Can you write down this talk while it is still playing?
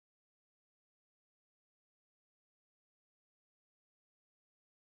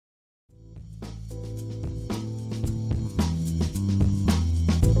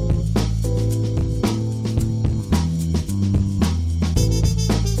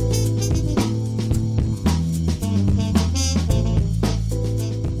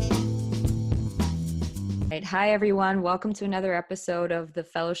Hi, everyone. Welcome to another episode of the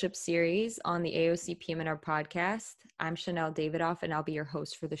Fellowship Series on the AOCPMR Podcast. I'm Chanel Davidoff, and I'll be your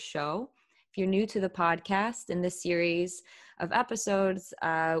host for the show. If you're new to the podcast, in this series of episodes,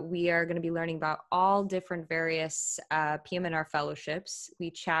 we are going to be learning about all different various PM&R fellowships. We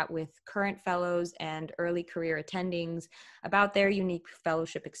chat with current fellows and early career attendings about their unique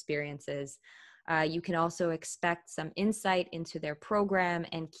fellowship experiences. You can also expect some insight into their program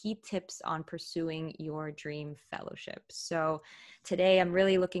and key tips on pursuing your dream fellowship. So today I'm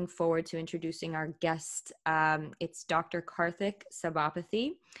really looking forward to introducing our guest. It's Dr. Karthik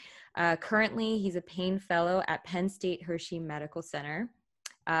Sabapathy. Currently, he's a pain fellow at Penn State Hershey Medical Center.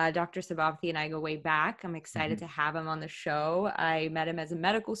 Dr. Sabapathy and I go way back. I'm excited to have him on the show. I met him as a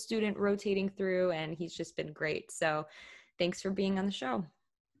medical student rotating through, and he's just been great. So thanks for being on the show.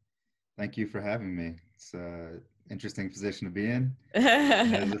 Thank you for having me. It's an interesting position to be in.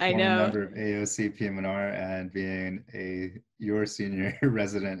 As a former member of AOCPMR and being your senior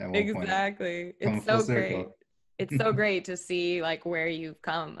resident at one point. Exactly. It's so great. It's so great to see like where you've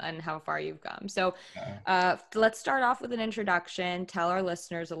come and how far you've come. So let's start off with an introduction. Tell our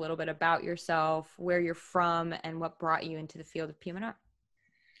listeners a little bit about yourself, where you're from, and what brought you into the field of PM&R.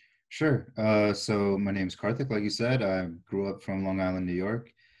 Sure. So my name's Karthik, like you said. I grew up from Long Island, New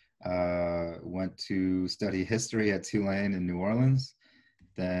York. Went to study history at Tulane in New Orleans.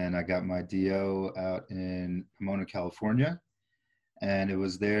 Then I got my DO out in Pomona, California. And it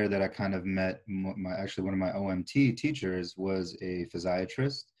was there that I kind of met one of my OMT teachers was a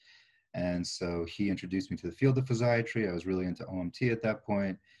physiatrist. And so he introduced me to the field of physiatry. I was really into OMT at that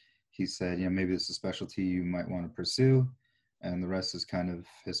point. He said, maybe this is a specialty you might want to pursue. And the rest is kind of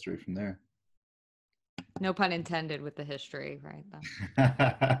history from there. No pun intended with the history, right?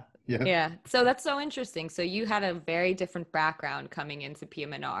 Yep. Yeah. So that's so interesting. So you had a very different background coming into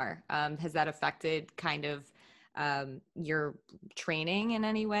PM&R. Has that affected kind of your training in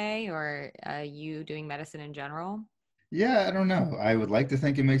any way, or you doing medicine in general? Yeah, I don't know. I would like to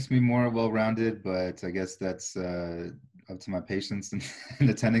think it makes me more well-rounded, but I guess that's up to my patients and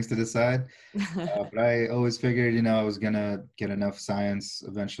attendings to decide. But I always figured, I was gonna get enough science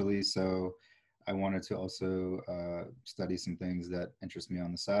eventually, so I wanted to also study some things that interest me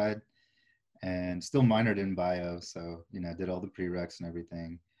on the side, and still minored in bio. So, I did all the prereqs and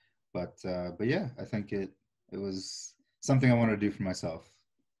everything. But yeah, I think it was something I wanted to do for myself.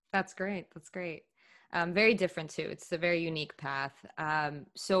 That's great. That's great. Very different too. It's a very unique path.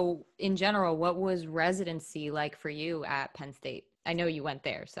 So in general, what was residency like for you at Penn State? I know you went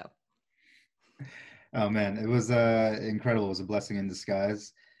there, so. Oh man, it was incredible. It was a blessing in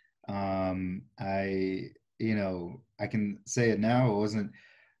disguise. I can say it now. It wasn't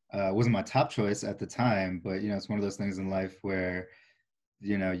my top choice at the time, but it's one of those things in life where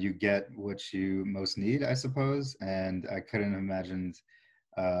you get what you most need, I suppose. And I couldn't have imagined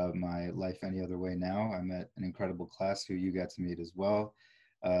my life any other way now. I met an incredible class who you got to meet as well.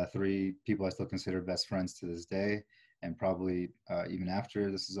 3 people I still consider best friends to this day, and probably even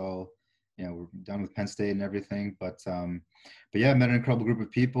after this is all, we're done with Penn State and everything. But yeah, I met an incredible group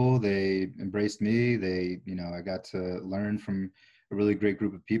of people. They embraced me. I got to learn from a really great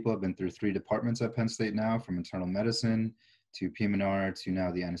group of people. I've been through 3 departments at Penn State now, from internal medicine to PM&R to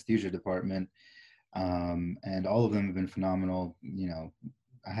now the anesthesia department. And all of them have been phenomenal.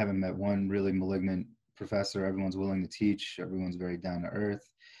 I haven't met one really malignant professor. Everyone's willing to teach. Everyone's very down to earth.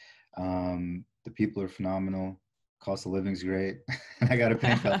 The people are phenomenal. Cost of living's great. I got a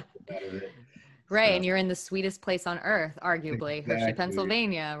pain out of it. Right. So. And you're in the sweetest place on earth, arguably, exactly. Hershey,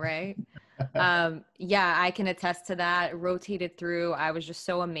 Pennsylvania, right? Yeah, I can attest to that. Rotated through. I was just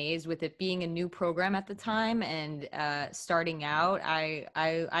so amazed with it being a new program at the time, and starting out,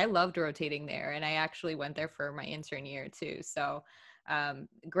 I loved rotating there, and I actually went there for my intern year too. So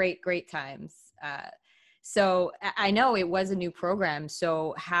great times. So I know it was a new program.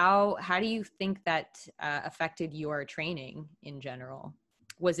 So how do you think that affected your training in general?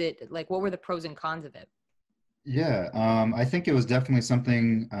 Was it like, what were the pros and cons of it? Yeah, I think it was definitely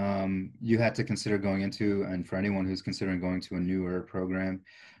something you had to consider going into. And for anyone who's considering going to a newer program,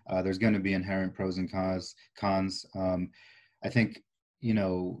 there's going to be inherent pros and cons. I think,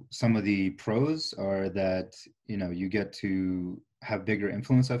 some of the pros are that, you get to have bigger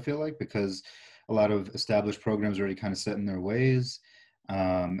influence, I feel like, because a lot of established programs are already kind of set in their ways.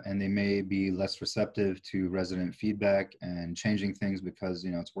 And they may be less receptive to resident feedback and changing things because,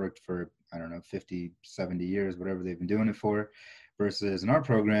 it's worked for, 50, 70 years, whatever they've been doing it for, versus in our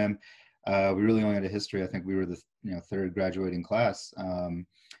program, we really only had a history. I think we were the 3rd graduating class.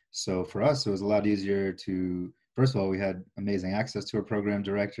 So for us, it was a lot easier to, first of all, we had amazing access to a program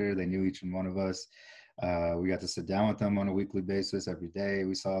director. They knew each and one of us. We got to sit down with them on a weekly basis. Every day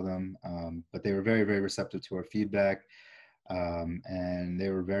we saw them, but they were very, very receptive to our feedback. And they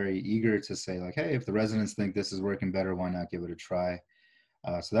were very eager to say like, hey, if the residents think this is working better, why not give it a try?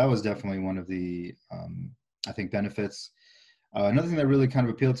 So that was definitely one of the, I think, benefits. Another thing that really kind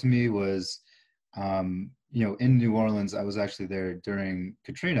of appealed to me was, in New Orleans, I was actually there during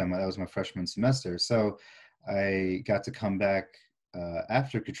Katrina. That was my freshman semester. So I got to come back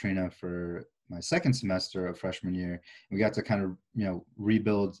after Katrina for my second semester of freshman year. We got to kind of,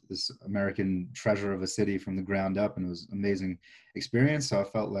 rebuild this American treasure of a city from the ground up, and it was an amazing experience. So I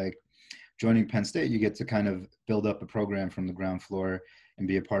felt like joining Penn State, you get to kind of build up a program from the ground floor and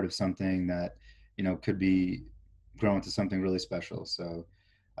be a part of something that, could be grown into something really special. So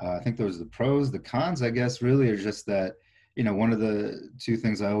I think those are the pros. The cons, I guess, really are just that, one of the two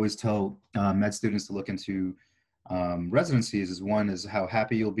things I always tell med students to look into residencies is, one is how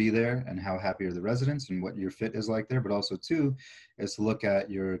happy you'll be there and how happy are the residents and what your fit is like there. But also two is to look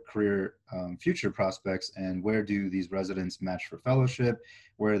at your career future prospects and where do these residents match for fellowship?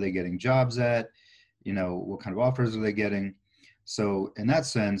 Where are they getting jobs at? What kind of offers are they getting? So in that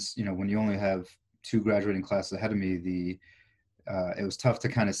sense, when you only have two graduating classes ahead of me, it was tough to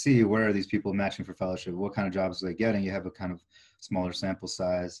kind of see where are these people matching for fellowship, what kind of jobs are they getting. You have a kind of smaller sample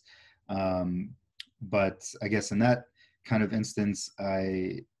size. But I guess in that kind of instance,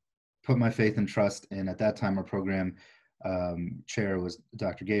 I put my faith and trust in, at that time, our program chair was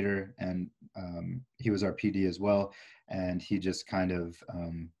Dr. Gator, and he was our PD as well. And he just kind of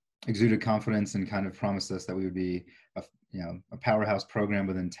exuded confidence and kind of promised us that we would be a powerhouse program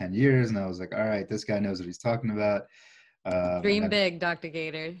within 10 years. And I was like, all right, this guy knows what he's talking about. Dream big, Dr.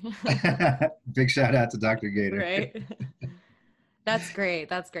 Gator. Big shout out to Dr. Gator. Right. That's great.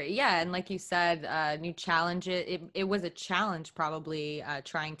 That's great. Yeah. And like you said, new challenge. It was a challenge probably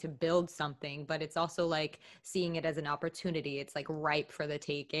trying to build something, but it's also like seeing it as an opportunity. It's like ripe for the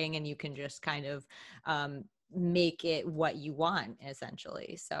taking, and you can just kind of make it what you want,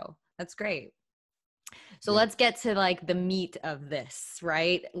 essentially. So that's great. So let's get to like the meat of this,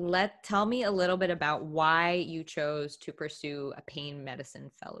 right? Tell me a little bit about why you chose to pursue a pain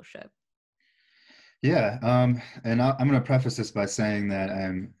medicine fellowship. Yeah, and I'm going to preface this by saying that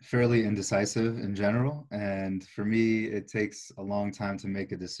I'm fairly indecisive in general, and for me, it takes a long time to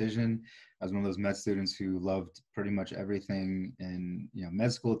make a decision. I was one of those med students who loved pretty much everything in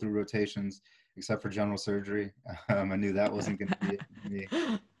med school through rotations, except for general surgery. I knew that wasn't going to be it for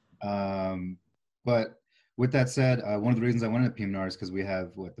me. But with that said, one of the reasons I went into PM&R is because we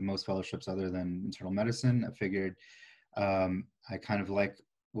have the most fellowships other than internal medicine. I figured I kind of like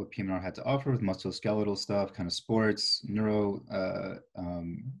what PM&R had to offer with musculoskeletal stuff, kind of sports, neuro, kind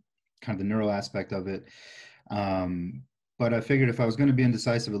of the neuro aspect of it. But I figured if I was going to be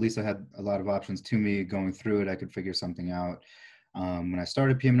indecisive, at least I had a lot of options to me going through it. I could figure something out. When I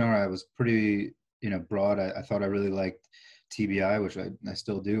started PM&R, I was pretty, broad. I thought I really liked TBI, which I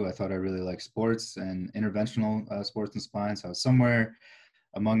still do. I thought I really liked sports and interventional sports and spine. So I was somewhere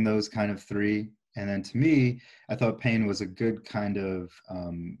among those kind of three. And then to me, I thought pain was a good kind of,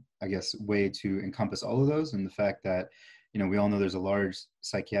 I guess, way to encompass all of those. And the fact that, we all know there's a large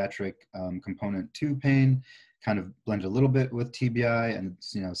psychiatric component to pain, kind of blend a little bit with TBI, and,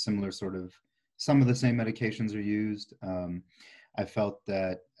 similar sort of, some of the same medications are used. I felt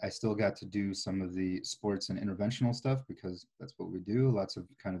that I still got to do some of the sports and interventional stuff because that's what we do, lots of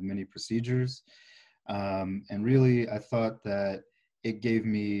kind of mini procedures. And really, I thought that it gave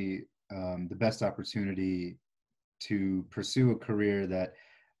me the best opportunity to pursue a career that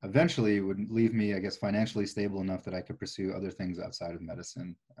eventually would leave me, I guess, financially stable enough that I could pursue other things outside of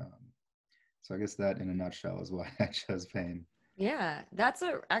medicine. So I guess that in a nutshell is why I chose pain. Yeah, that's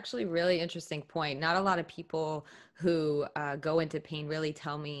a actually really interesting point. Not a lot of people who go into pain really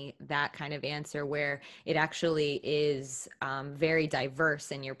tell me that kind of answer, where it actually is very diverse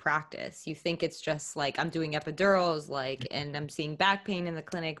in your practice. You think it's just like I'm doing epidurals, and I'm seeing back pain in the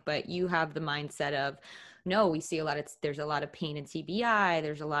clinic, but you have the mindset of, no, we see there's a lot of pain in TBI.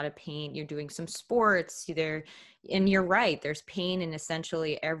 There's a lot of pain. You're doing some sports there. And you're right, there's pain in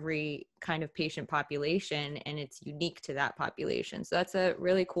essentially every kind of patient population, and it's unique to that population. So that's a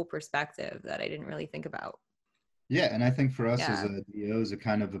really cool perspective that I didn't really think about. Yeah, and I think for us as Yeah. a DOs, it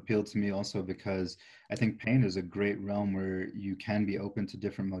kind of appealed to me also because I think pain is a great realm where you can be open to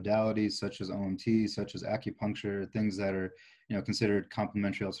different modalities such as OMT, such as acupuncture, things that are, considered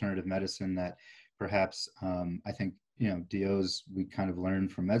complementary alternative medicine that perhaps I think, DOs, we kind of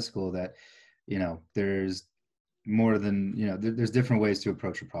learned from med school that, there's more than, there's different ways to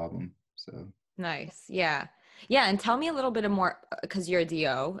approach a problem. So Nice. Yeah. Yeah, and tell me a little bit more, because you're a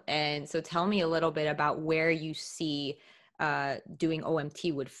DO, and so tell me a little bit about where you see doing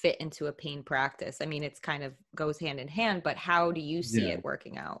OMT would fit into a pain practice. I mean, it's kind of goes hand in hand, but how do you see Yeah. it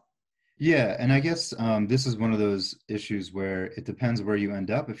working out? Yeah, and I guess this is one of those issues where it depends where you end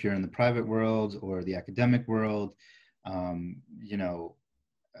up. If you're in the private world or the academic world, you know,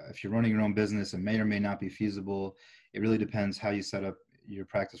 if you're running your own business, it may or may not be feasible. It really depends how you set up your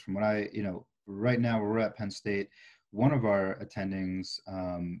practice. From what right now where we're at Penn State, one of our attendings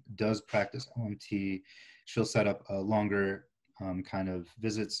does practice OMT. She'll set up a longer kind of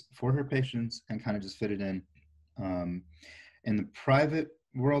visits for her patients and kind of just fit it in. Um, in the private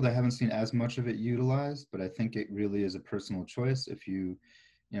world, I haven't seen as much of it utilized, but I think it really is a personal choice. If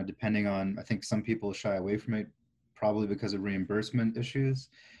depending on, I think some people shy away from it probably because of reimbursement issues,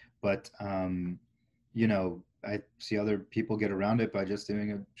 but I see other people get around it by just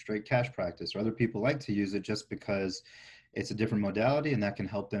doing a straight cash practice, or other people like to use it just because it's a different modality and that can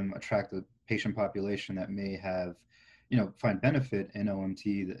help them attract the patient population that may have, find benefit in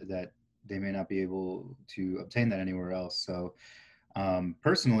OMT that they may not be able to obtain that anywhere else. So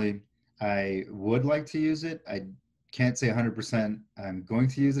personally, I would like to use it. I can't say 100% I'm going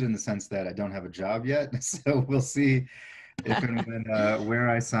to use it in the sense that I don't have a job yet. So we'll see if and when where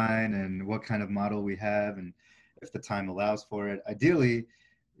I sign and what kind of model we have, and if the time allows for it. Ideally,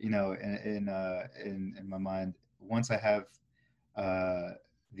 in my mind, once I have uh,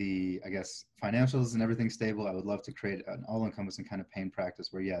 I guess financials and everything stable, I would love to create an all-encompassing kind of pain practice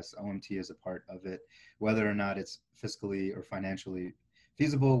where yes, OMT is a part of it, whether or not it's fiscally or financially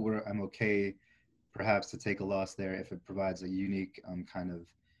feasible, where I'm okay perhaps to take a loss there if it provides a unique kind of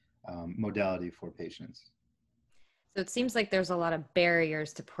modality for patients. So it seems like there's a lot of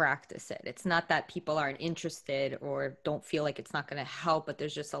barriers to practice it. It's not that people aren't interested or don't feel like it's not going to help, but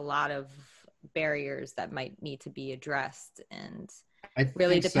there's just a lot of barriers that might need to be addressed, and I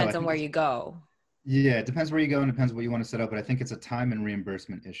really think so. I depends on think where you go yeah, it depends where you go and depends what you want to set up, but I think it's a time and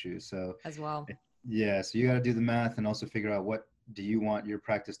reimbursement issue. So as well. yeah, so you got to do the math and also figure out what do you want your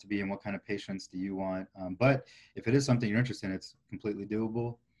practice to be and what kind of patients do you want. But if it is something you're interested in, it's completely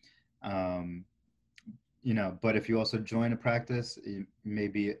doable. Um, but if you also join a practice, it may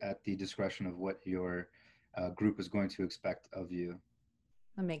be at the discretion of what your group is going to expect of you.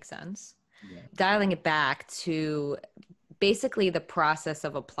 That makes sense. Yeah. Dialing it back to basically the process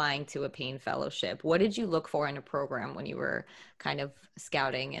of applying to a pain fellowship, what did you look for in a program when you were kind of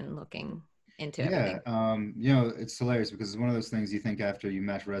scouting and looking into Yeah, everything? it's hilarious because it's one of those things you think after you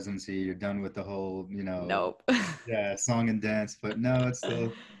match residency, you're done with the whole, Nope. yeah, song and dance, but no, it's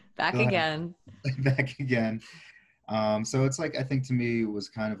Back still again. back again. So it's like, I think to me it was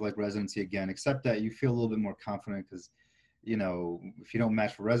kind of like residency again, except that you feel a little bit more confident because, if you don't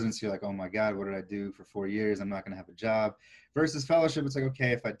match for residency, you're like, oh my God, what did I do for 4 years? I'm not going to have a job. Versus fellowship, it's like,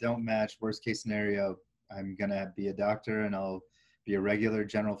 okay, if I don't match, worst case scenario, I'm going to be a doctor and I'll be a regular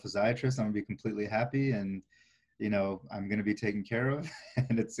general physiatrist. I'm going to be completely happy and, I'm going to be taken care of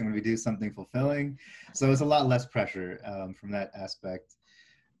and it's going to be do something fulfilling. So it's a lot less pressure from that aspect.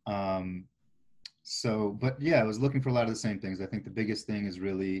 Um, but yeah, I was looking for a lot of the same things. I think the biggest thing is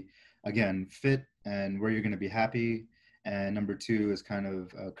really, again, fit and where you're going to be happy. And number two is kind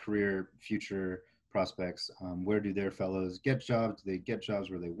of career future prospects. Where do their fellows get jobs? Do they get jobs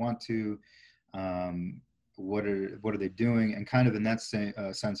where they want to? What are they doing? And kind of in that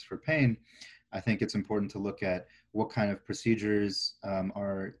sense for pain, I think it's important to look at what kind of procedures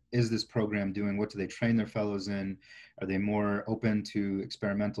is this program doing? What do they train their fellows in? Are they more open to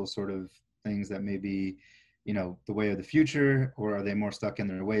experimental sort of things that may be, the way of the future, or are they more stuck in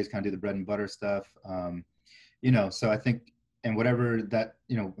their ways, kind of do the bread and butter stuff? So I think, and whatever that,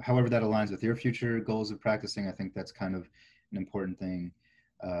 however that aligns with your future goals of practicing, I think that's kind of an important thing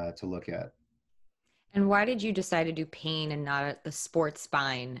to look at. And why did you decide to do pain and not the sports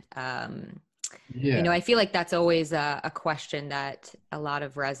spine? Yeah. I feel like that's always a question that a lot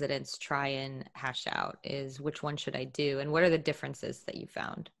of residents try and hash out is which one should I do? And what are the differences that you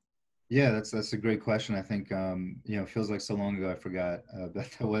found? Yeah, that's a great question. I think it feels like so long ago I forgot that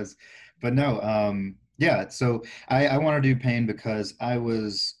was, but no, yeah. So I want to do pain because I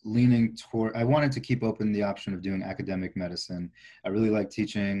was leaning toward. I wanted to keep open the option of doing academic medicine. I really like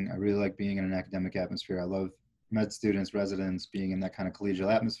teaching. I really like being in an academic atmosphere. I love med students, residents, being in that kind of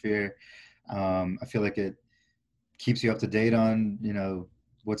collegial atmosphere. I feel like it keeps you up to date on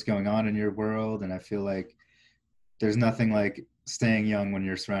what's going on in your world, and I feel like there's nothing like staying young when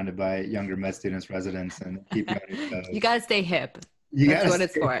you're surrounded by younger med students, residents, and keep you on your You toes. got to stay hip. You That's gotta what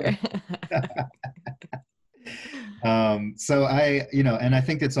it's stay. for. So and I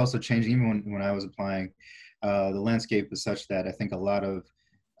think it's also changing even when I was applying. the landscape is such that I think a lot of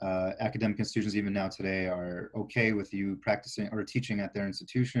academic institutions even now today are okay with you practicing or teaching at their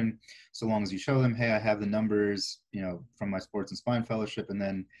institution, so long as you show them, hey, I have the numbers, from my sports and spine fellowship. And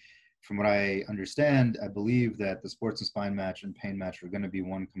then from what I understand, I believe that the sports and spine match and pain match are going to be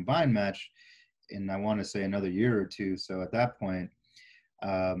one combined match in, I want to say, another year or two. So at that point,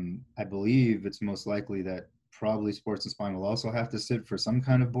 I believe it's most likely that probably sports and spine will also have to sit for some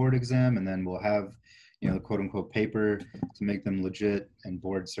kind of board exam, and then we'll have, the quote unquote paper to make them legit and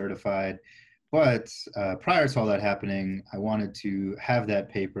board certified. But prior to all that happening, I wanted to have that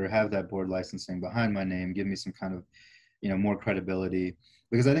paper, have that board licensing behind my name, give me some kind of, more credibility,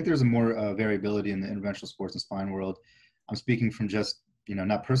 because I think there's a more variability in the interventional sports and spine world. I'm speaking from just,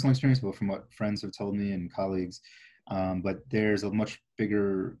 not personal experience, but from what friends have told me and colleagues. But there's a much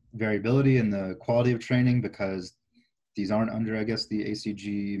bigger variability in the quality of training because these aren't under, I guess, the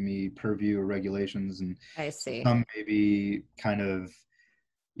ACGME purview or regulations. And I see. some may be kind of,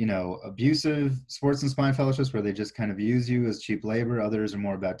 abusive sports and spine fellowships where they just kind of use you as cheap labor. Others are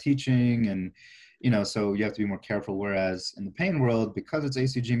more about teaching and, so you have to be more careful. Whereas in the pain world, because it's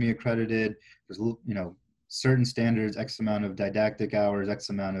ACGME accredited, there's, certain standards, X amount of didactic hours, X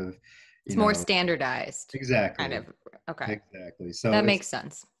amount of, It's more standardized. Exactly. Kind of. Okay. Exactly. So that makes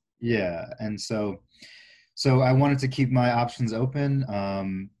sense. Yeah. And so I wanted to keep my options open.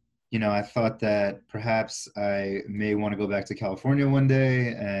 I thought that perhaps I may want to go back to California one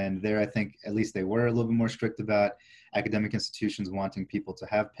day. And there, I think at least they were a little bit more strict about academic institutions wanting people to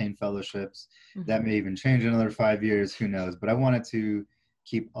have pain fellowships. Mm-hmm. That may even change in another 5 years, who knows? But I wanted to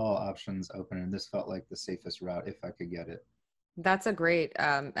keep all options open. And this felt like the safest route if I could get it. That's a great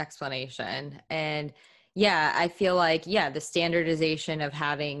explanation. And yeah, I feel like, the standardization of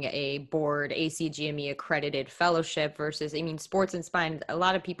having a board ACGME accredited fellowship versus, sports and spine, a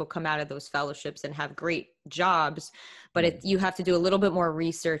lot of people come out of those fellowships and have great jobs, but you have to do a little bit more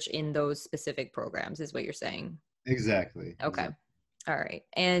research in those specific programs, is what you're saying. Exactly. Okay. Exactly. All right.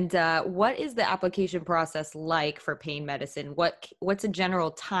 And what is the application process like for pain medicine? What's a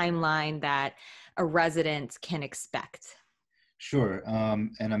general timeline that a resident can expect? Sure.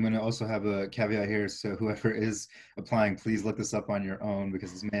 And I'm going to also have a caveat here. So whoever is applying, please look this up on your own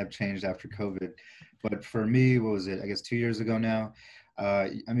because this may have changed after COVID. But for me, what was it? I guess 2 years ago now. I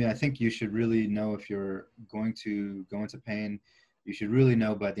think you should really know if you're going to go into pain. You should really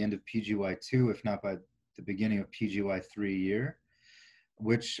know by the end of PGY2, if not by the beginning of PGY3 year,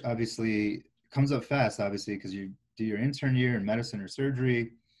 which obviously comes up fast, obviously, because you do your intern year in medicine or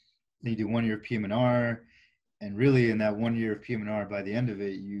surgery. Then you do 1 year of PM&R. And really in that 1 year of PM&R, by the end of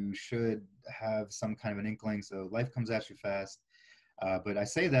it, you should have some kind of an inkling. So life comes at you fast. But I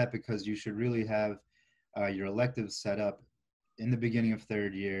say that because you should really have your electives set up in the beginning of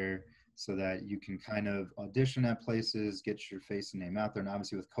third year so that you can kind of audition at places, get your face and name out there. And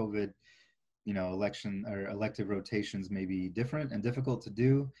obviously with COVID, election or elective rotations may be different and difficult to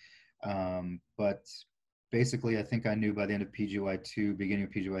do. But basically, I think I knew by the end of PGY2, beginning of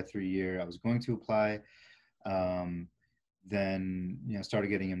PGY3 year, I was going to apply. Then started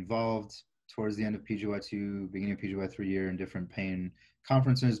getting involved towards the end of PGY2, beginning of PGY3 year in different pain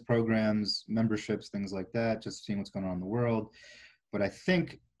conferences, programs, memberships, things like that, just seeing what's going on in the world. But I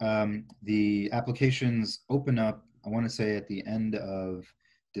think the applications open up, I want to say at the end of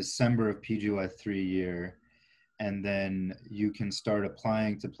December of PGY3 year, and then you can start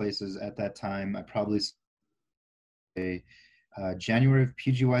applying to places at that time. I probably say January of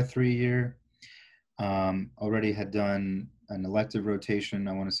PGY3 year. Already had done an elective rotation,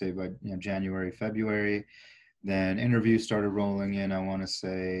 I want to say by January, February. Then interviews started rolling in, I want to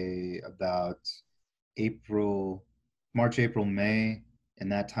say about March, April, May, in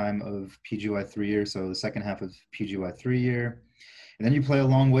that time of PGY3 year, so the second half of PGY3 year. And then you play a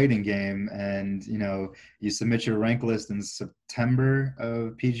long waiting game and, you submit your rank list in September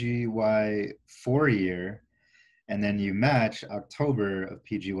of PGY4 year. And then you match October of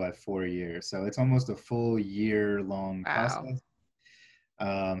PGY4 year. So it's almost a full year-long process.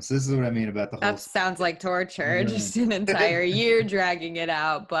 So this is what I mean about the whole... That sounds like torture, just an entire year dragging it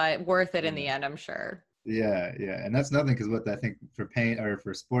out, but worth it in the end, I'm sure. Yeah. And that's nothing because what I think for pain or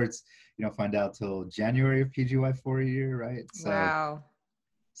for sports, you don't find out till January of PGY4 year, right? So, wow.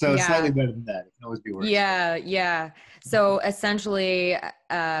 So it's slightly better than that. It can always be worse. Yeah. So essentially,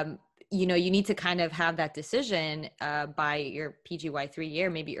 you need to kind of have that decision by your PGY3 year,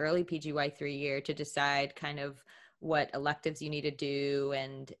 maybe early PGY3 year, to decide kind of what electives you need to do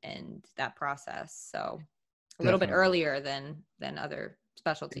and that process. So a little bit earlier than other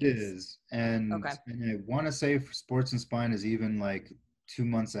specialties. It is. And I want to say for sports and spine is even like 2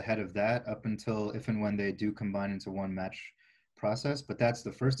 months ahead of that up until if and when they do combine into one match process. But that's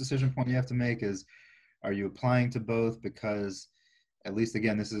the first decision point you have to make is, are you applying to both? Because at least,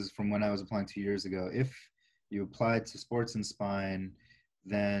 again, this is from when I was applying 2 years ago. If you applied to sports and spine,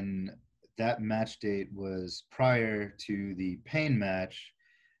 then that match date was prior to the pain match.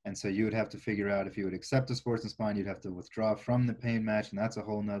 And so you would have to figure out if you would accept the sports and spine, you'd have to withdraw from the pain match. And that's a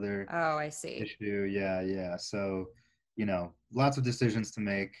whole nother Oh, I see. issue. Yeah, yeah. So, lots of decisions to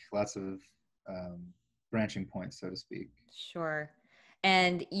make, lots of um, branching points, so to speak. Sure.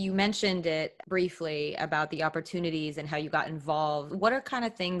 And you mentioned it briefly about the opportunities and how you got involved. What are kind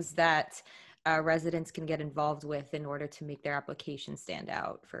of things that residents can get involved with in order to make their application stand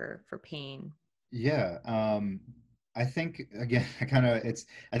out for pain? Yeah. I think again,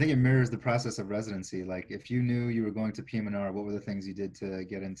 I think it mirrors the process of residency. Like if you knew you were going to PM&R, what were the things you did to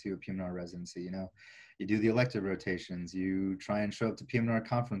get into a PM&R residency? You do the elective rotations, you try and show up to PM&R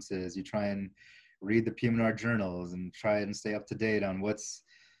conferences, you try and read the PM&R journals and try and stay up to date on what's,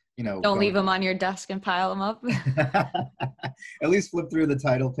 Don't leave going them on your desk and pile them up. at least flip through the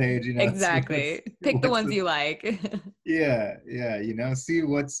title page, see Exactly. Pick the what's ones you like. yeah, see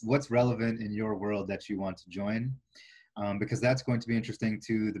what's relevant in your world that you want to join, because that's going to be interesting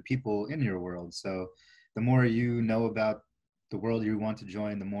to the people in your world. So the more you know about the world you want to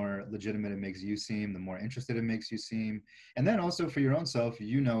join, the more legitimate it makes you seem, the more interested it makes you seem. And then also for your own self,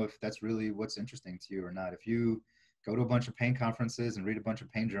 if that's really what's interesting to you or not. If you go to a bunch of pain conferences and read a bunch of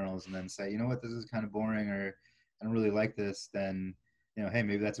pain journals and then say, you know what, this is kind of boring, or I don't really like this, then, hey,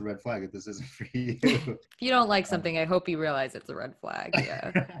 maybe that's a red flag that this isn't for you. If you don't like something, I hope you realize it's a red flag.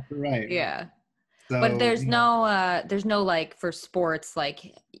 Yeah. Right. Yeah. But So, there's no like for sports,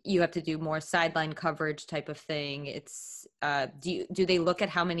 like you have to do more sideline coverage type of thing. It's do they look at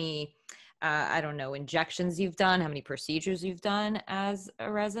how many I don't know, injections you've done, how many procedures you've done as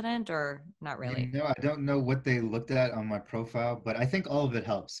a resident, or not really? I don't know what they looked at on my profile, but I think all of it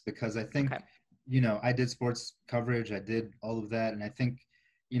helps because I think, Okay. I did sports coverage, I did all of that. And I think,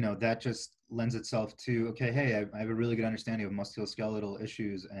 that just lends itself to, okay, hey, I have a really good understanding of musculoskeletal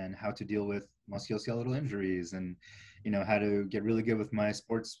issues and how to deal with musculoskeletal injuries and, how to get really good with my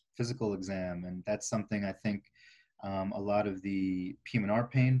sports physical exam. And that's something I think a lot of the PM&R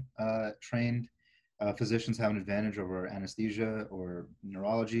pain trained physicians have an advantage over anesthesia or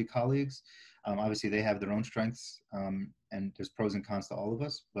neurology colleagues. Obviously, they have their own strengths, and there's pros and cons to all of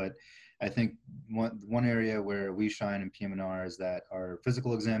us. But I think one area where we shine in PM&R is that our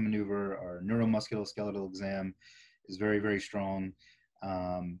physical exam maneuver, our neuromusculoskeletal exam, is very, very strong,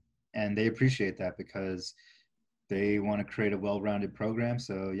 and they appreciate that because they want to create a well-rounded program.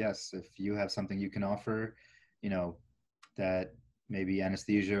 So yes, if you have something you can offer, that maybe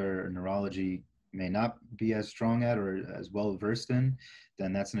anesthesia or neurology may not be as strong at or as well versed in,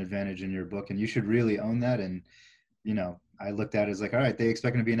 then that's an advantage in your book. And you should really own that. And, I looked at it as like, all right, they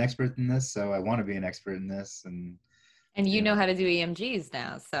expect me to be an expert in this, so I want to be an expert in this. And, And you know how to do EMGs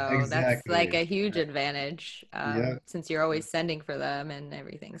now, so that's like exactly. a huge advantage, Yeah. since you're always sending for them and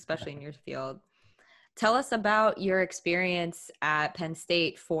everything, especially in your field. Tell us about your experience at Penn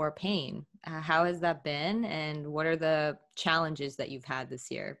State for pain. How has that been, and what are the challenges that you've had this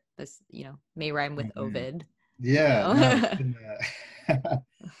year? This, may rhyme with Mhm. Ovid. Yeah,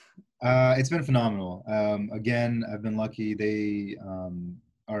 no, it's been phenomenal. Again, I've been lucky. They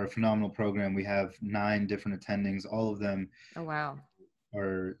are a phenomenal program. We have 9 different attendings. All of them Oh, wow.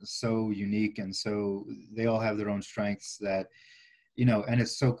 are so unique, and so they all have their own strengths that, and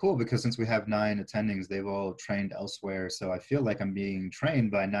it's so cool because since we have 9 attendings, they've all trained elsewhere. So I feel like I'm being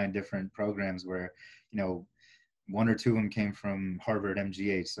trained by 9 different programs where, 1 or 2 of them came from Harvard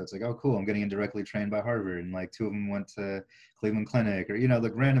MGH. So it's like, oh, cool, I'm getting indirectly trained by Harvard. And like 2 of them went to Cleveland Clinic or,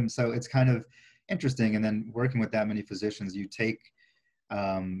 like random. So it's kind of interesting. And then working with that many physicians, you take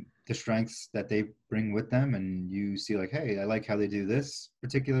the strengths that they bring with them and you see like, hey, I like how they do this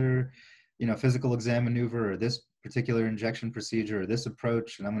particular, physical exam maneuver or this particular injection procedure or this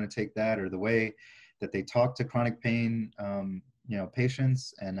approach. And I'm going to take that, or the way that they talk to chronic pain,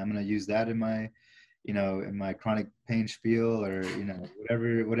 patients. And I'm going to use that in my chronic pain spiel, or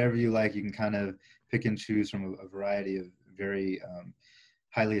whatever you like. You can kind of pick and choose from a variety of very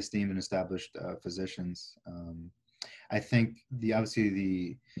highly esteemed and established physicians. I think obviously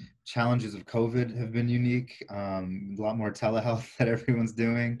the challenges of COVID have been unique. A lot more telehealth that everyone's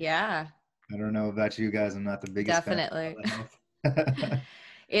doing. Yeah, I don't know about you guys. I'm not the biggest fan definitely. of telehealth.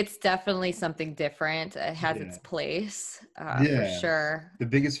 It's definitely something different. It has Yeah. its place, for Yeah. sure. The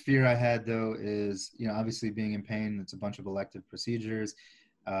biggest fear I had though is, obviously being in pain, it's a bunch of elective procedures.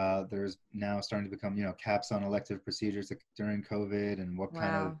 There's now starting to become, caps on elective procedures during COVID and what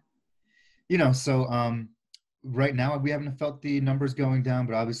kind of, Wow. so right now we haven't felt the numbers going down,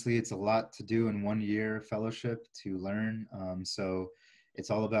 but obviously it's a lot to do in 1 year fellowship to learn. So it's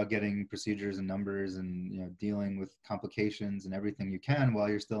all about getting procedures and numbers and, dealing with complications and everything you can while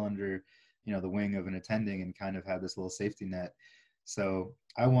you're still under, the wing of an attending and kind of have this little safety net. So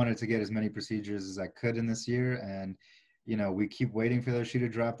I wanted to get as many procedures as I could in this year. And, we keep waiting for those shoe to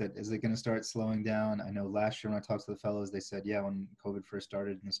drop. That is it going to start slowing down? I know last year when I talked to the fellows, they said, yeah, when COVID first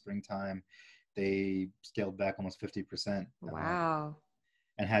started in the springtime, they scaled back almost 50%, Wow.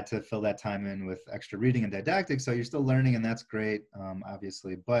 and had to fill that time in with extra reading and didactic. So you're still learning, and that's great,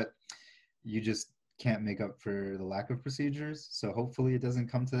 obviously, but you just can't make up for the lack of procedures. So hopefully it doesn't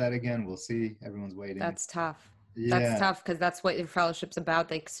come to that again. We'll see. Everyone's waiting. That's tough. That's Yeah, tough because that's what your fellowship's about,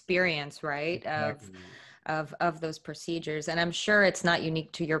 the experience, right? exactly. Of those procedures. And I'm sure it's not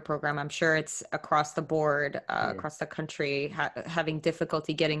unique to your program. I'm sure it's across the board, Sure. across the country, having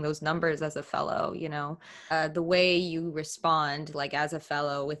difficulty getting those numbers as a fellow, the way you respond, like as a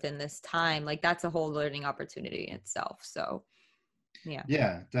fellow within this time, like that's a whole learning opportunity in itself. So, yeah.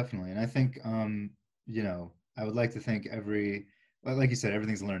 Yeah, definitely. And I think, I would like to think well, like you said,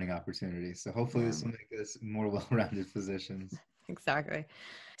 everything's a learning opportunity. So hopefully Yeah. this will make us more well-rounded physicians. Exactly.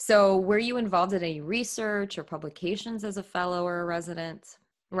 So, were you involved in any research or publications as a fellow or a resident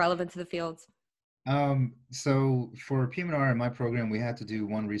relevant to the field? So for PM&R in my program, we had to do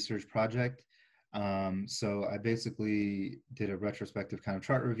one research project. So I basically did a retrospective kind of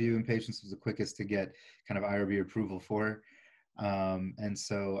chart review in patients. It was the quickest to get kind of IRB approval for. And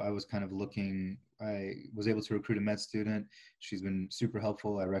so I was kind of I was able to recruit a med student. She's been super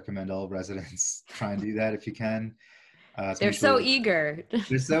helpful. I recommend all residents try and do that if you can. It's They're so mutually, eager.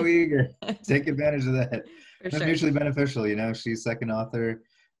 they're so eager. Take advantage of that. For That's sure. mutually beneficial. She's second author.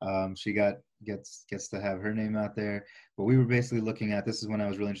 She gets to have her name out there. But we were basically looking at, this is when I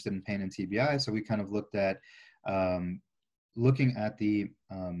was really interested in pain and TBI. So we kind of looked at looking at the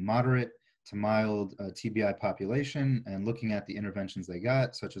moderate to mild TBI population and looking at the interventions they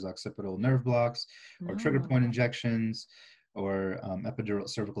got, such as occipital nerve blocks or trigger No. point injections or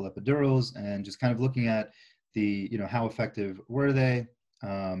cervical epidurals, and just kind of looking at how effective were they,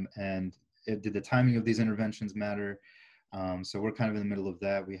 and did the timing of these interventions matter? So we're kind of in the middle of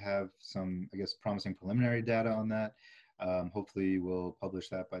that. We have some, I guess, promising preliminary data on that. Hopefully we'll publish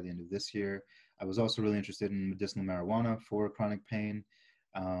that by the end of this year. I was also really interested in medicinal marijuana for chronic pain.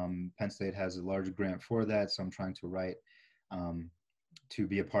 Penn State has a large grant for that, so I'm trying to write to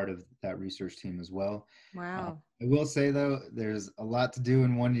be a part of that research team as well. Wow. I will say though, there's a lot to do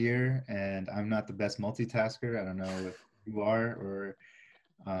in 1 year, and I'm not the best multitasker. I don't know if you are,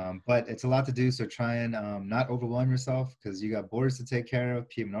 but it's a lot to do. So try and not overwhelm yourself, because you got boards to take care of,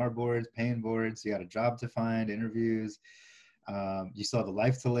 PM&R boards, pain boards. You got a job to find, interviews. You still have a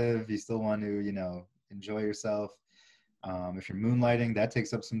life to live. You still want to, enjoy yourself. If you're moonlighting, that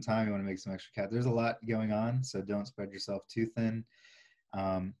takes up some time. You want to make some extra cash. There's a lot going on, so don't spread yourself too thin.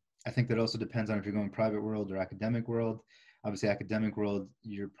 I think that also depends on if you're going private world or academic world. Obviously, academic world,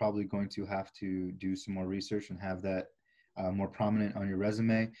 you're probably going to have to do some more research and have that more prominent on your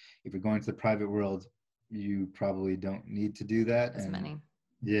resume. If you're going to the private world, you probably don't need to do that. As And many.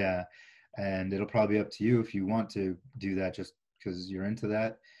 yeah, and it'll probably be up to you if you want to do that just because you're into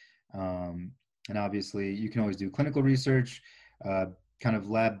that. And obviously, you can always do clinical research. Kind of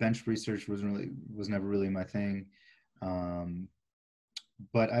lab bench research was never really my thing.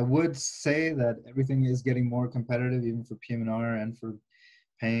 But I would say that everything is getting more competitive, even for PM&R and for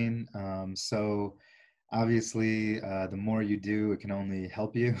pain. So obviously, the more you do, it can only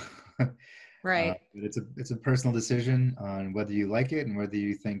help you. Right. But it's a personal decision on whether you like it and whether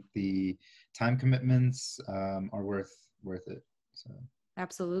you think the time commitments are worth it. So.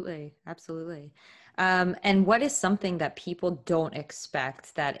 Absolutely. Absolutely. And what is something that people don't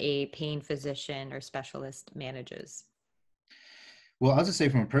expect that a pain physician or specialist manages? Well, I'll just say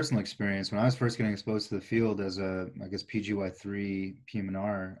from a personal experience, when I was first getting exposed to the field as I guess, PGY3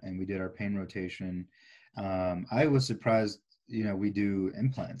 PM&R, and we did our pain rotation, I was surprised, we do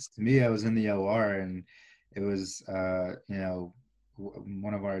implants. To me, I was in the OR, and it was,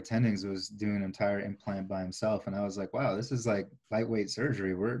 one of our attendings was doing an entire implant by himself. And I was like, wow, this is like lightweight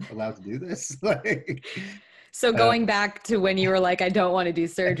surgery. We're allowed to do this? Like, So uh, going back to when you were like, I don't want to do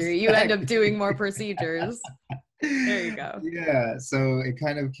surgery, you end up exactly. doing more procedures. There you go. Yeah, so it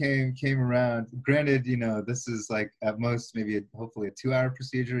kind of came around. Granted, this is like at most maybe hopefully a 2-hour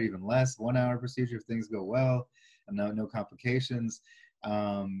procedure, even less, 1-hour procedure if things go well and no complications.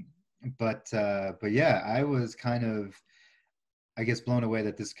 But yeah, I was kind of I guess, blown away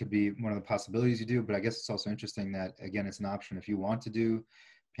that this could be one of the possibilities you do. But I guess it's also interesting that, again, it's an option. If you want to do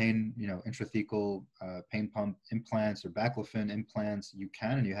pain, intrathecal pain pump implants or baclofen implants, you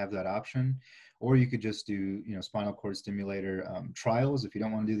can, and you have that option. Or you could just do, spinal cord stimulator trials if you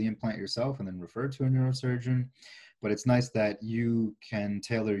don't want to do the implant yourself, and then refer to a neurosurgeon. But it's nice that you can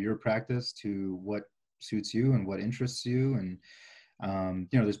tailor your practice to what suits you and what interests you. And,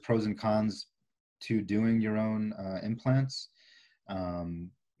 there's pros and cons to doing your own implants. Um,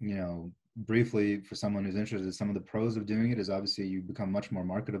 Briefly, for someone who's interested, some of the pros of doing it is obviously you become much more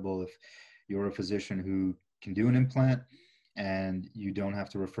marketable if you're a physician who can do an implant, and you don't have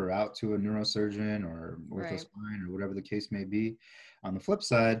to refer out to a neurosurgeon or orthospine or whatever the case may be. On the flip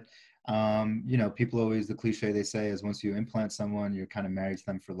side, people always, the cliche they say is once you implant someone, you're kind of married to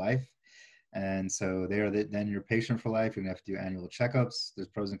them for life. And so then your patient for life. You're gonna have to do annual checkups. There's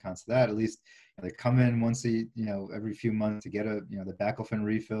pros and cons to that. At least they come in every few months to get the baclofen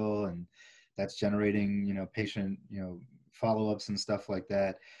refill, and that's generating, patient, follow-ups and stuff like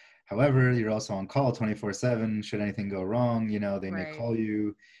that. However, you're also on call 24/7. Should anything go wrong, they may call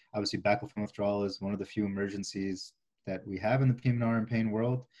you. Obviously, baclofen withdrawal is one of the few emergencies that we have in the PM&R and pain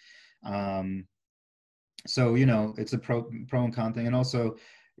world. So, it's a pro and con thing. And also,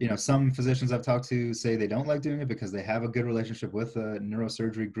 some physicians I've talked to say they don't like doing it because they have a good relationship with a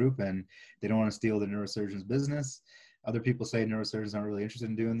neurosurgery group and they don't want to steal the neurosurgeon's business. Other people say neurosurgeons aren't really interested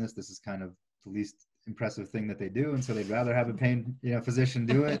in doing this. This is kind of the least impressive thing that they do, and so they'd rather have a pain, physician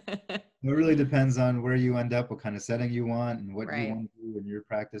do it. It really depends on where you end up, what kind of setting you want, and what you want to do in your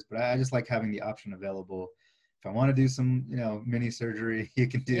practice. But I just like having the option available. If I want to do some, mini surgery, you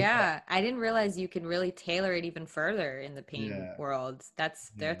can do that. I didn't realize you can really tailor it even further in the pain world.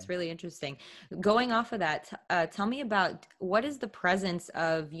 That's really interesting. Going off of that, tell me about what is the presence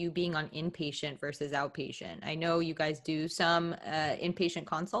of you being on inpatient versus outpatient? I know you guys do some inpatient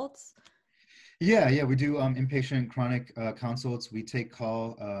consults. Yeah, we do inpatient chronic consults. We take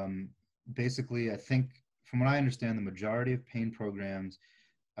call. Basically, I think from what I understand, the majority of pain programs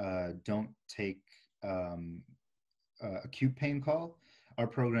don't take acute pain call. Our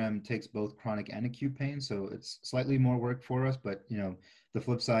program takes both chronic and acute pain, so it's slightly more work for us. But the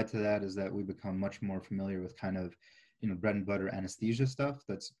flip side to that is that we become much more familiar with kind of bread and butter anesthesia stuff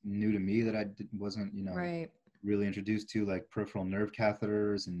that's new to me that I wasn't really introduced to, like peripheral nerve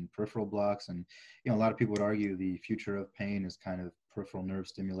catheters and peripheral blocks. And a lot of people would argue the future of pain is kind of peripheral nerve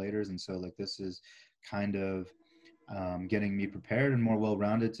stimulators, and so like this is kind of getting me prepared and more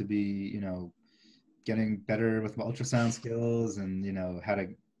well-rounded to be getting better with ultrasound skills and how to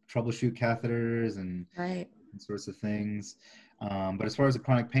troubleshoot catheters and sorts of things. But as far as the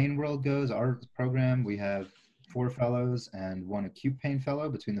chronic pain world goes, our program, we have 4 fellows and 1 acute pain fellow.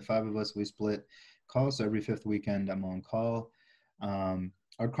 Between the 5 of us, we split calls, so every 5th weekend I'm on call.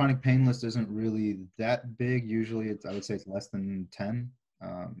 Our chronic pain list isn't really that big. Usually I would say it's less than 10,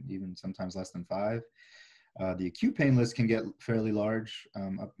 even sometimes less than 5. The acute pain list can get fairly large,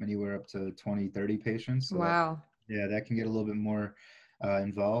 anywhere up to 20, 30 patients. So that can get a little bit more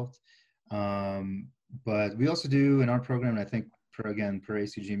involved. But we also do in our program, and I think per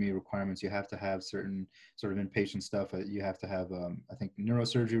ACGME requirements, you have to have certain sort of inpatient stuff. You have to have, I think,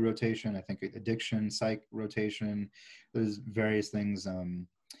 neurosurgery rotation, I think addiction, psych rotation. There's various things.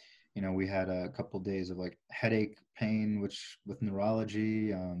 We had a couple of days of like headache pain, which with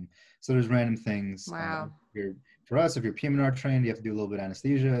neurology. So there's random things. For us, if you're PM&R trained, you have to do a little bit of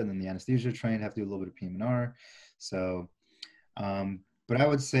anesthesia, and then the anesthesia trained have to do a little bit of PM&R. So, but I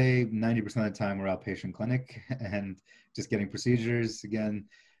would say 90% of the time we're outpatient clinic and just getting procedures. Again,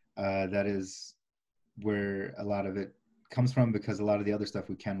 that is where a lot of it comes from, because a lot of the other stuff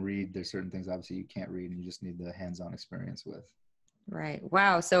we can read. There's certain things obviously you can't read, and you just need the hands-on experience with. Right.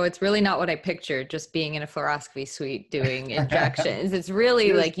 Wow. So it's really not what I pictured, just being in a fluoroscopy suite doing injections. It's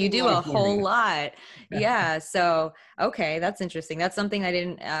really like you do a whole lot. Yeah. So, okay. That's interesting. That's something I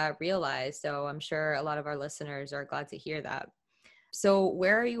didn't realize. So I'm sure a lot of our listeners are glad to hear that. So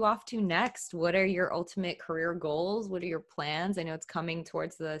where are you off to next? What are your ultimate career goals? What are your plans? I know it's coming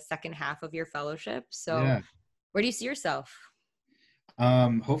towards the second half of your fellowship. So where do you see yourself?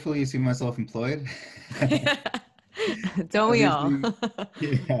 Hopefully you see myself employed. Don't we all?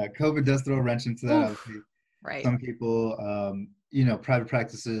 COVID does throw a wrench into that. Obviously, some people, private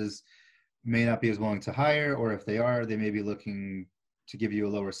practices may not be as willing to hire, or if they are, they may be looking to give you a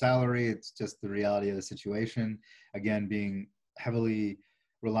lower salary. It's just the reality of the situation. Again, being heavily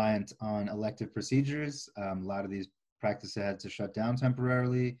reliant on elective procedures, a lot of these practices had to shut down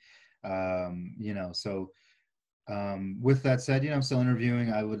temporarily. With that said, I'm still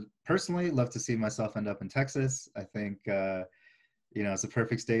interviewing. I would personally love to see myself end up in Texas. I think You know, it's a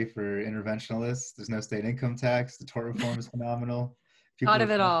perfect state for interventionalists. There's no state income tax. The tort reform is phenomenal. Thought People are of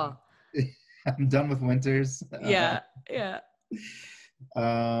it fun. all. I'm done with winters. Yeah, yeah.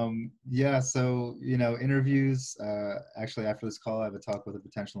 Yeah, so, you know, interviews, actually after this call, I have a talk with a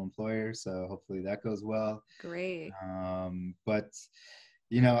potential employer, so hopefully that goes well. Great. But,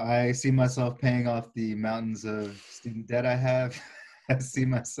 you know, I see myself paying off the mountains of student debt I have. I see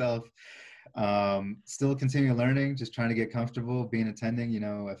myself still continue learning, just trying to get comfortable being attending. You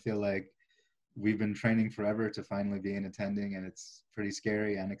know, I feel like we've been training forever to finally be in attending, and it's pretty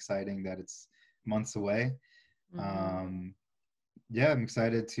scary and exciting that it's months away. Mm-hmm. Um, yeah, I'm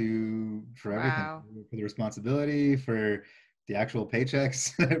excited for everything, Wow. for the responsibility, for the actual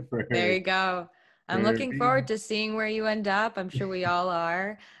paychecks, There you go. I'm for looking forward being. to seeing where you end up. I'm sure we all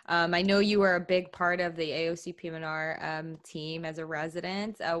are. I know you were a big part of the AOCPMR team as a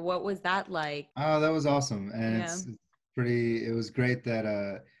resident. What was that like? Oh, that was awesome, and Yeah. it's pretty. It was great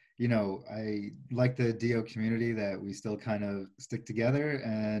that you know, I like the DO community that we still kind of stick together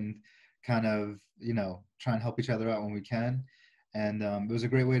and kind of, you know, try and help each other out when we can. And it was a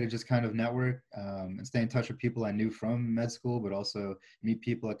great way to just kind of network and stay in touch with people I knew from med school, but also meet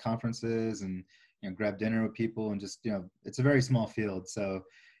people at conferences and, you know, grab dinner with people and just, you know, it's a very small field, so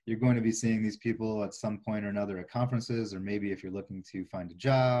you're going to be seeing these people at some point or another at conferences, or maybe if you're looking to find a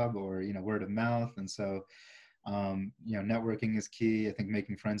job, or, you know, word of mouth. And so you know, networking is key. I think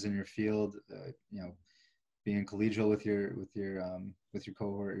making friends in your field, you know, being collegial with your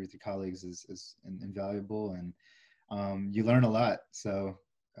cohort, with your colleagues is invaluable, and you learn a lot. So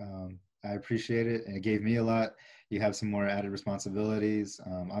I appreciate it, and it gave me a lot. You have some more added responsibilities.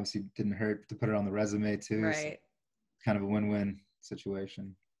 Obviously, didn't hurt to put it on the resume too. So Right. kind of a win-win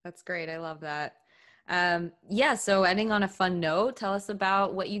situation. That's great. I love that. Yeah. So, ending on a fun note, tell us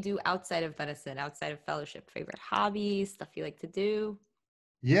about what you do outside of medicine, outside of fellowship, favorite hobbies, stuff you like to do.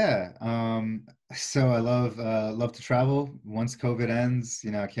 Yeah. So I love to travel. Once COVID ends,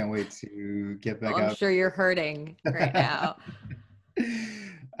 you know, I can't wait to get Oh, back I'm out. sure you're hurting right now.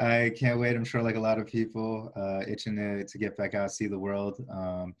 I can't wait. I'm sure like a lot of people itching to get back out, see the world.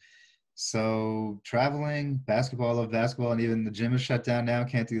 So traveling, basketball, I love basketball, and even the gym is shut down now.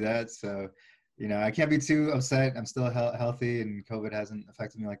 Can't do that. So, you know, I can't be too upset. I'm still healthy, and COVID hasn't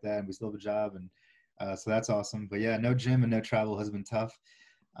affected me like that, and we still have a job, and so that's awesome. But yeah, no gym and no travel has been tough.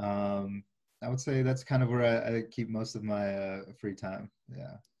 Um, I would say that's kind of where I keep most of my free time.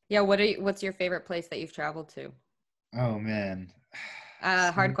 Yeah. Yeah. What's your favorite place that you've traveled to? Oh man.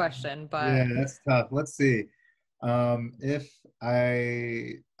 Hard question, Yeah, but that's tough. Let's see. If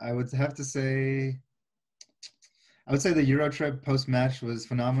I would have to say, I would say the Euro trip post match was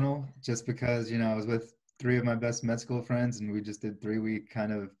phenomenal, just because, you know, I was with three of my best med school friends, and we just did 3 week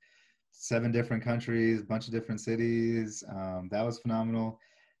kind of 7 different countries, bunch of different cities. That was phenomenal.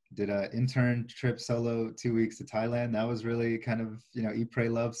 Did a intern trip solo 2 weeks to Thailand. That was really kind of, you know, eat, pray,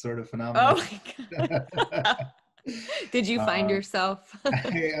 love sort of oh phenomenal. my God. Did you find uh, yourself?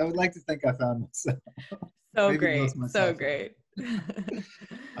 I would like to think I found myself. So Maybe lost great. So myself. great. The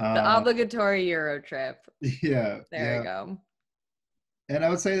Uh, obligatory Euro trip. yeah, There you yeah. go. And I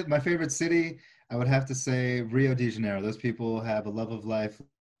would say that my favorite city, I would have to say Rio de Janeiro. Those people have a love of life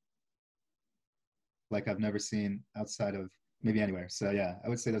like I've never seen outside of maybe anywhere. So yeah, I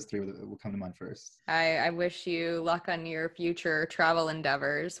would say those three will come to mind first. I wish you luck on your future travel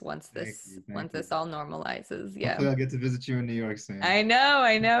endeavors Thank you. once Thank you. this all normalizes. Yeah. Hopefully I'll get to visit you in New York soon. I know,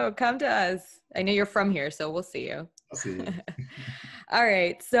 I know. Come to us. I know you're from here, so we'll see you. I'll see you. All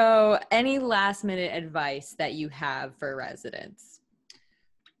right. So, any last minute advice that you have for residents?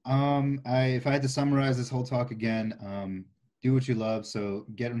 If I had to summarize this whole talk again, do what you love. So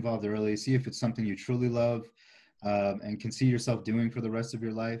get involved early. See if it's something you truly love, and can see yourself doing for the rest of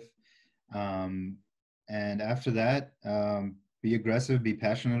your life. Um, and after that, be aggressive, be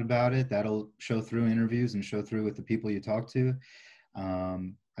passionate about it. That'll show through in interviews and show through with the people you talk to.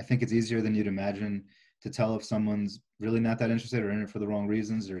 I think it's easier than you'd imagine to tell if someone's really not that interested or in it for the wrong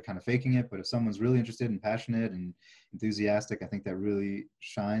reasons or kind of faking it. But if someone's really interested and passionate and enthusiastic, I think that really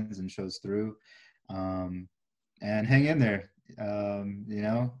shines and shows through. Um, and hang in there. You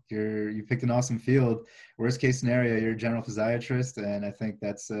know, you picked an awesome field. Worst case scenario, you're a general physiatrist, and I think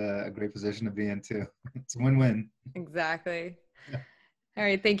that's a great position to be in too. It's a win-win. Exactly. All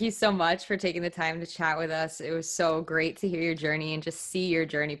right. Thank you so much for taking the time to chat with us. It was so great to hear your journey and just see your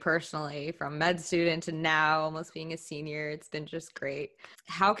journey personally from med student to now almost being a senior. It's been just great.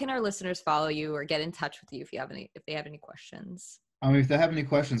 How can our listeners follow you or get in touch with you if they have any questions? If they have any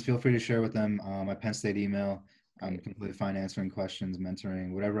questions, feel free to share with them my Penn State email. I'm Great. completely fine answering questions,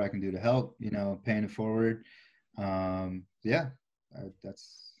 mentoring, whatever I can do to help, you know, paying it forward. Yeah.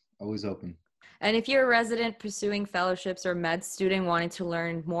 that's always open. And if you're a resident pursuing fellowships or med student wanting to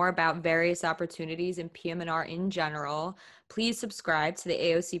learn more about various opportunities in PM&R in general, please subscribe to the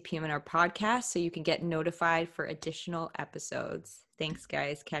AOC PM&R podcast so you can get notified for additional episodes. Thanks,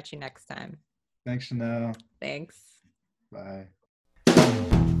 guys. Catch you next time. Thanks, Chanel. Thanks. Bye.